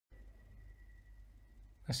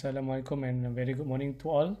Assalamualaikum and a very good morning to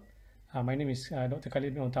all. My name is Dr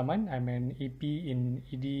Khalid. I'm an EP in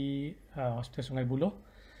ED Hospital Sungai Buloh.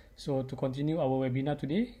 So to continue our webinar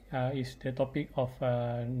today is the topic of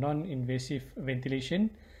non-invasive ventilation.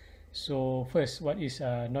 So first, what is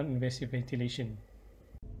non-invasive ventilation?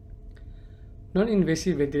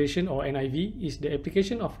 Non-invasive ventilation, or NIV, is the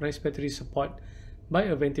application of respiratory support by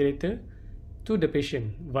a ventilator to the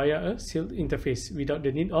patient via a sealed interface without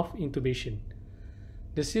the need of intubation.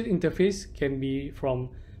 The sealed interface can be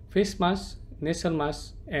from face mask, nasal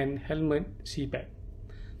mask, and helmet CPAP.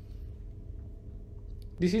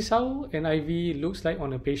 This is how an IV looks like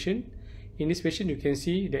on a patient. In this patient, you can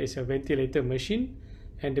see there is a ventilator machine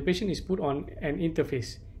and the patient is put on an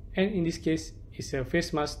interface. And in this case, it's a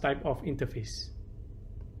face mask type of interface.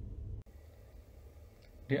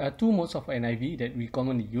 There are two modes of NIV that we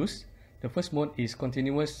commonly use. The first mode is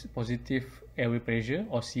continuous positive airway pressure,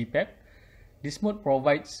 or CPAP. This mode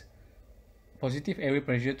provides positive airway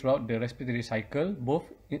pressure throughout the respiratory cycle, both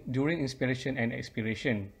during inspiration and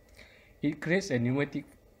expiration. It creates a pneumatic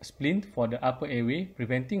splint for the upper airway,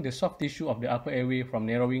 preventing the soft tissue of the upper airway from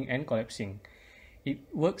narrowing and collapsing. It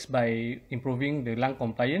works by improving the lung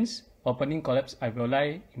compliance, opening collapsed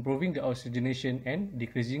alveoli, improving the oxygenation, and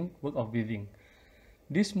decreasing work of breathing.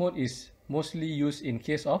 This mode is mostly used in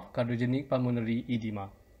case of cardiogenic pulmonary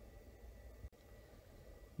edema.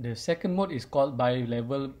 The second mode is called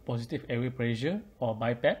bi-level positive airway pressure, or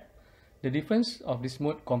BiPAP. The difference of this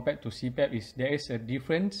mode compared to CPAP is there is a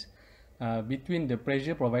difference between the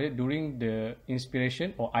pressure provided during the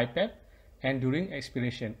inspiration, or IPAP, and during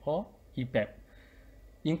expiration, or EPAP.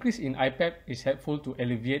 Increase in IPAP is helpful to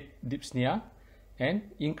alleviate dyspnea, and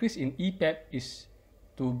increase in EPAP is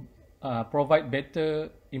to provide better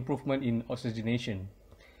improvement in oxygenation.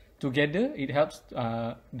 Together, it helps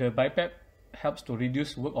the BiPAP helps to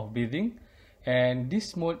reduce work of breathing, and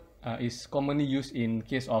this mode is commonly used in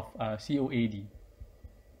case of COAD.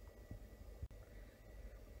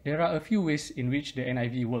 There are a few ways in which the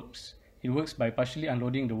NIV works. It works by partially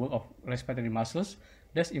unloading the work of respiratory muscles,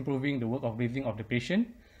 thus improving the work of breathing of the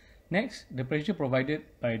patient. Next, the pressure provided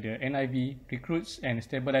by the NIV recruits and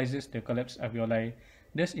stabilizes the collapsed alveoli,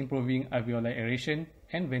 thus improving alveolar aeration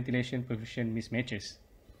and ventilation perfusion mismatches.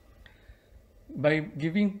 By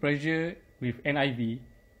giving pressure with NIV,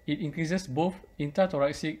 it increases both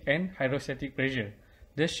intrathoracic and hydrostatic pressure,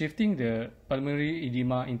 thus shifting the pulmonary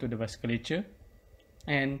edema into the vasculature.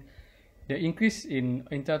 And the increase in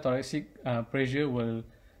intrathoracic pressure will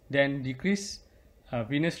then decrease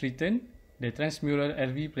venous return, the transmural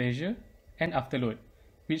LV pressure, and afterload,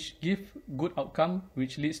 which give good outcome,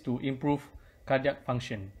 which leads to improved cardiac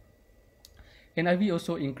function. NIV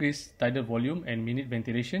also increase tidal volume and minute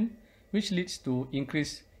ventilation, which leads to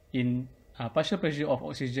increase in partial pressure of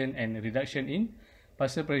oxygen and reduction in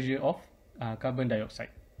partial pressure of carbon dioxide.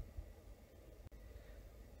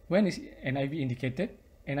 When is NIV indicated?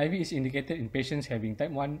 NIV is indicated in patients having type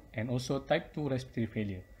 1 and also type 2 respiratory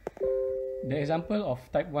failure. The example of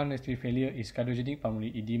type 1 respiratory failure is cardiogenic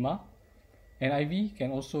pulmonary edema. NIV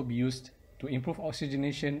can also be used to improve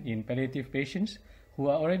oxygenation in palliative patients who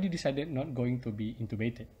are already decided not going to be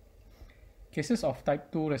intubated. Cases of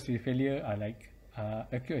type 2 respiratory failure are like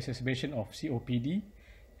acute exacerbation of COPD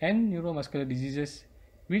and neuromuscular diseases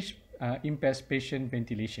which impairs patient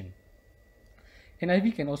ventilation.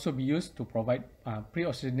 NIV can also be used to provide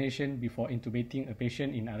pre-oxygenation before intubating a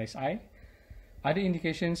patient in RSI. Other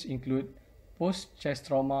indications include post-chest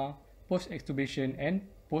trauma, post-extubation, and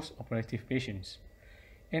post-operative patients.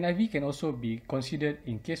 NIV can also be considered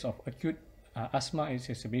in case of acute asthma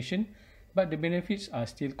exacerbation, but the benefits are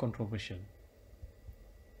still controversial.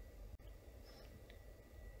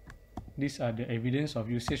 These are the evidence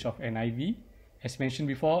of usage of NIV. As mentioned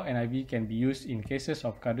before, NIV can be used in cases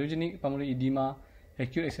of cardiogenic pulmonary edema,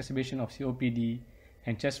 acute exacerbation of COPD,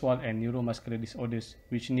 and chest wall and neuromuscular disorders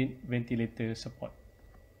which need ventilator support.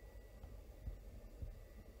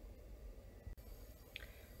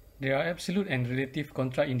 There are absolute and relative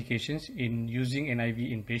contraindications in using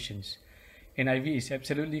NIV in patients. NIV is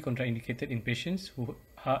absolutely contraindicated in patients who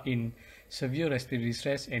are in severe respiratory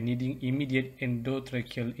distress and needing immediate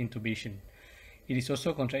endotracheal intubation. It is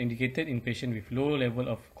also contraindicated in patients with low level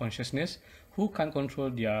of consciousness who can't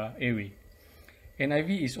control their airway.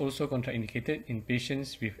 NIV is also contraindicated in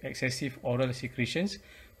patients with excessive oral secretions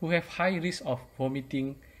who have high risk of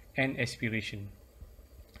vomiting and aspiration.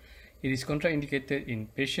 It is contraindicated in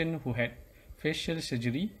patients who had facial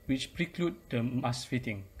surgery which preclude the mask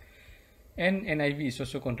fitting. And NIV is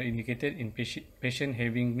also contraindicated in patients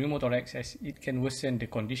having pneumothorax as it can worsen the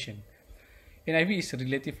condition. NIV is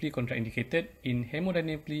relatively contraindicated in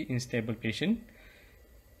hemodynamically unstable patients.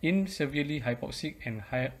 in severely hypoxic and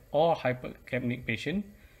or hypercapnic patient,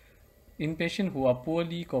 in patients who are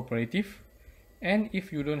poorly cooperative, and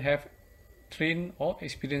if you don't have trained or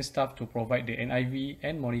experienced staff to provide the NIV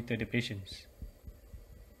and monitor the patients.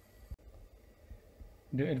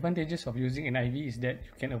 The advantages of using NIV is that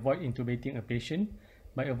you can avoid intubating a patient.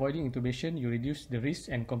 By avoiding intubation, you reduce the risks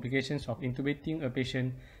and complications of intubating a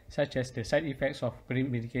patient, such as the side effects of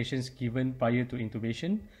medications given prior to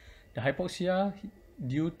intubation, the hypoxia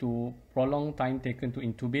due to prolonged time taken to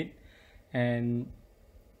intubate, and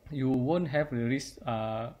you won't have the risk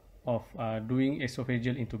of doing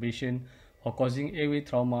esophageal intubation or causing airway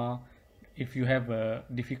trauma if you have a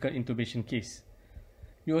difficult intubation case.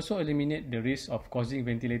 You also eliminate the risk of causing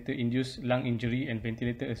ventilator-induced lung injury and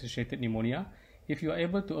ventilator-associated pneumonia if you are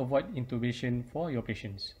able to avoid intubation for your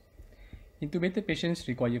patients. Intubated patients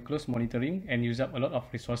require close monitoring and use up a lot of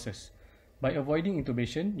resources. By avoiding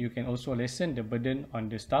intubation, you can also lessen the burden on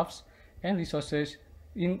the staffs and resources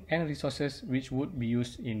which would be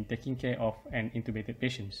used in taking care of an intubated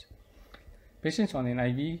patients. Patients on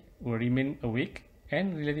NIV will remain awake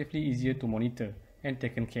and relatively easier to monitor and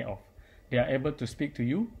taken care of. They are able to speak to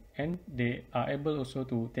you, and they are able also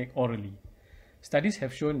to take orally. Studies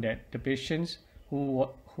have shown that the patients who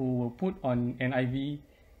were put on NIV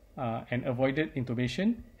and avoided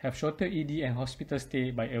intubation have shorter ED and hospital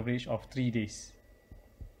stay by average of 3 days.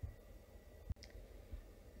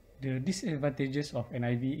 The disadvantages of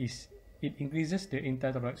NIV is it increases the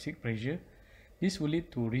intrathoracic pressure. This will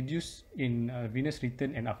lead to reduce in venous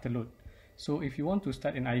return and afterload. So if you want to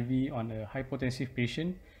start an IV on a hypotensive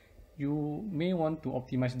patient, you may want to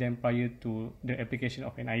optimize them prior to the application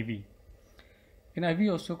of an IV. An IV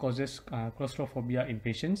also causes claustrophobia in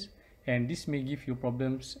patients, and this may give you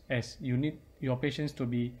problems as you need your patients to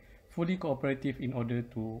be fully cooperative in order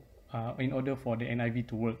for the NIV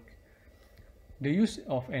to work. The use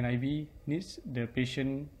of NIV needs the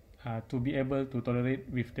patient to be able to tolerate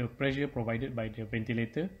with the pressure provided by the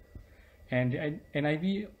ventilator, and the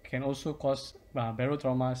NIV can also cause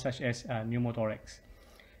barotrauma such as pneumothorax.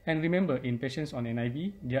 And remember, in patients on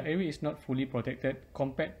NIV, their airway is not fully protected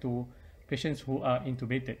compared to patients who are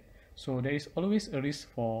intubated. So there is always a risk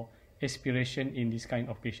for aspiration in this kind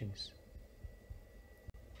of patients.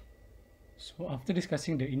 So after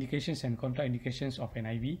discussing the indications and contraindications of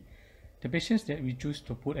NIV, the patients that we choose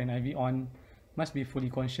to put NIV on must be fully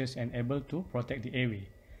conscious and able to protect the airway.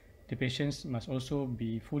 The patients must also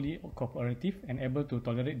be fully cooperative and able to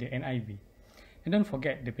tolerate the NIV. And don't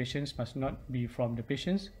forget, the patients must not be from the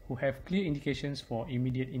patients who have clear indications for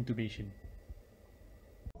immediate intubation.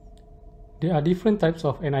 There are different types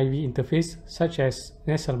of NIV interface such as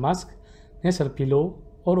nasal mask, nasal pillow,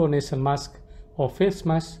 oronasal mask or face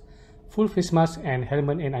mask, full face mask and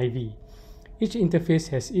helmet NIV. Each interface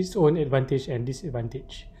has its own advantage and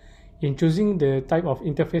disadvantage. In choosing the type of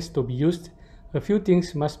interface to be used, a few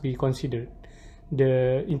things must be considered.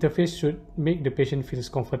 The interface should make the patient feel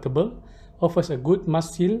comfortable, offers a good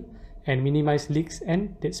mask seal, and minimize leaks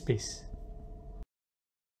and dead space.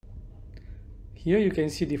 Here you can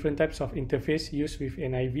see different types of interface used with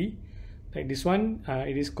NIV. Like this one,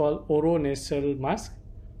 it is called oronasal mask,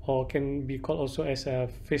 or can be called also as a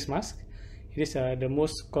face mask. It is the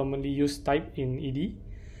most commonly used type in ED.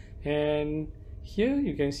 And here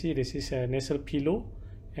you can see this is a nasal pillow,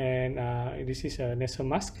 and this is a nasal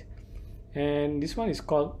mask. And this one is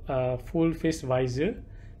called full face visor,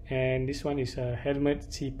 and this one is a helmet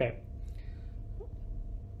CPAP.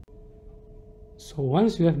 So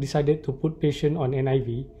once you have decided to put patient on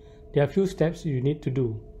NIV, there are few steps you need to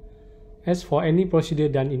do. As for any procedure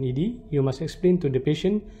done in ED, you must explain to the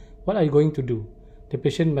patient what are you going to do. The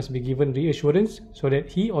patient must be given reassurance so that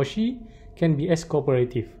he or she can be as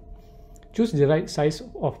cooperative. Choose the right size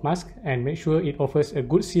of mask and make sure it offers a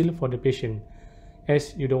good seal for the patient,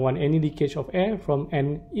 as you don't want any leakage of air from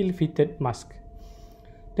an ill-fitted mask.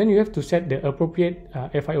 Then you have to set the appropriate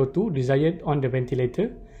FiO2 desired on the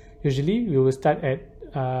ventilator. Usually we will start at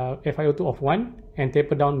FiO2 of 1 and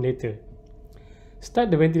taper down later.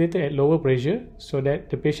 Start the ventilator at lower pressure so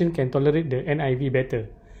that the patient can tolerate the NIV better.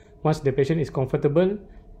 Once the patient is comfortable,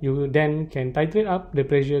 you then can titrate up the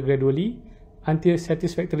pressure gradually until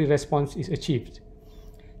satisfactory response is achieved.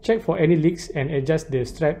 Check for any leaks and adjust the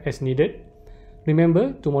strap as needed.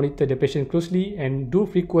 Remember to monitor the patient closely and do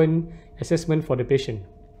frequent assessment for the patient.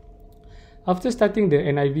 After starting the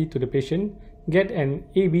NIV to the patient, get an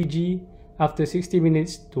ABG after 60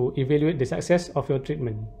 minutes to evaluate the success of your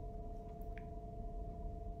treatment.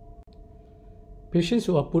 Patients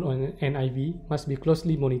who are put on NIV must be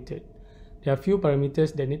closely monitored. There are few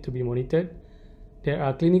parameters that need to be monitored. There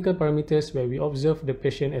are clinical parameters where we observe the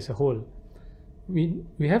patient as a whole.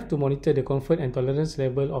 we have to monitor the comfort and tolerance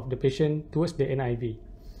level of the patient towards the NIV.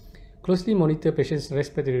 Closely monitor patient's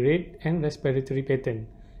respiratory rate and respiratory pattern,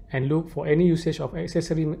 and look for any usage of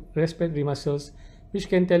accessory respiratory muscles which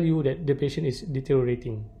can tell you that the patient is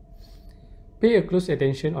deteriorating. Pay a close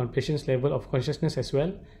attention on patient's level of consciousness as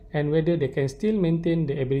well, and whether they can still maintain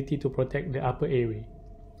the ability to protect the upper airway.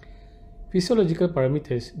 Physiological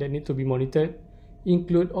parameters that need to be monitored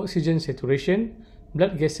include oxygen saturation,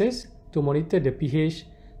 blood gases to monitor the pH,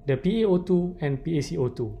 the PaO2 and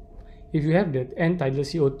PaCO2. If you have the end-tidal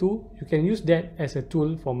CO2, you can use that as a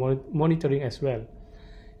tool for monitoring as well.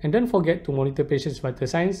 And don't forget to monitor patients' vital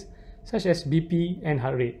signs such as BP and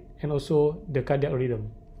heart rate, and also the cardiac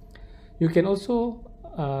rhythm. You can also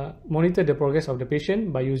monitor the progress of the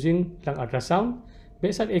patient by using lung ultrasound,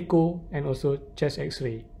 bedside echo, and also chest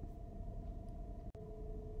X-ray.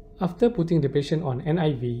 After putting the patient on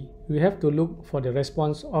NIV, we have to look for the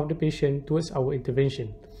response of the patient towards our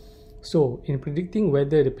intervention. So, in predicting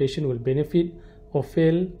whether the patient will benefit or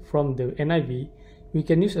fail from the NIV, we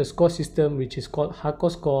can use a score system which is called HACO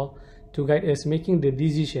score to guide us making the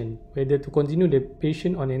decision whether to continue the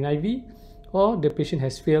patient on NIV or the patient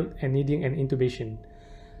has failed and needing an intubation.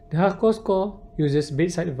 The HACO score uses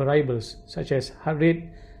bedside variables such as heart rate,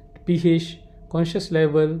 pH, conscious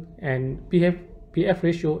level, and PF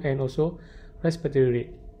ratio, and also respiratory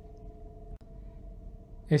rate.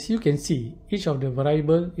 As you can see, each of the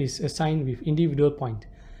variable is assigned with individual point.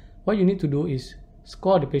 What you need to do is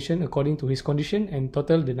score the patient according to his condition and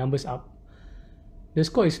total the numbers up. The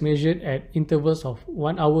score is measured at intervals of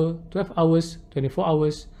 1 hour, 12 hours, 24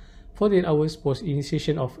 hours, 48 hours post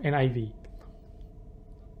initiation of NIV.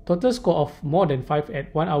 Total score of more than 5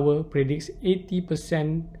 at 1 hour predicts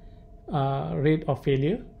 80% rate of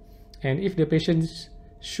failure, and if the patients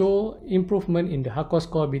show improvement in the HACO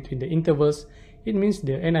score between the intervals, it means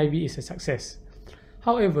the NIV is a success.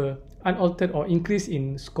 However, unaltered or increase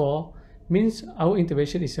in score means our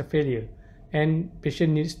intervention is a failure and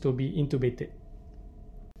patient needs to be intubated.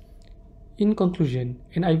 In conclusion,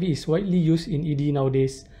 NIV is widely used in ED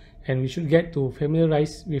nowadays, and we should get to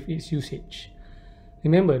familiarize with its usage.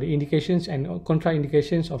 Remember the indications and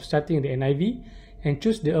contraindications of starting the NIV, and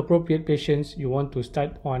choose the appropriate patients you want to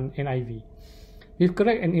start on NIV. With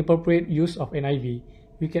correct and appropriate use of NIV,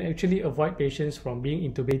 we can actually avoid patients from being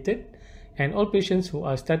intubated, and all patients who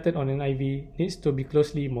are started on NIV needs to be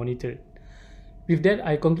closely monitored. With that,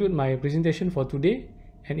 I conclude my presentation for today,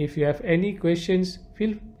 and if you have any questions,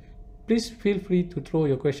 please feel free to throw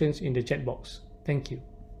your questions in the chat box. Thank you.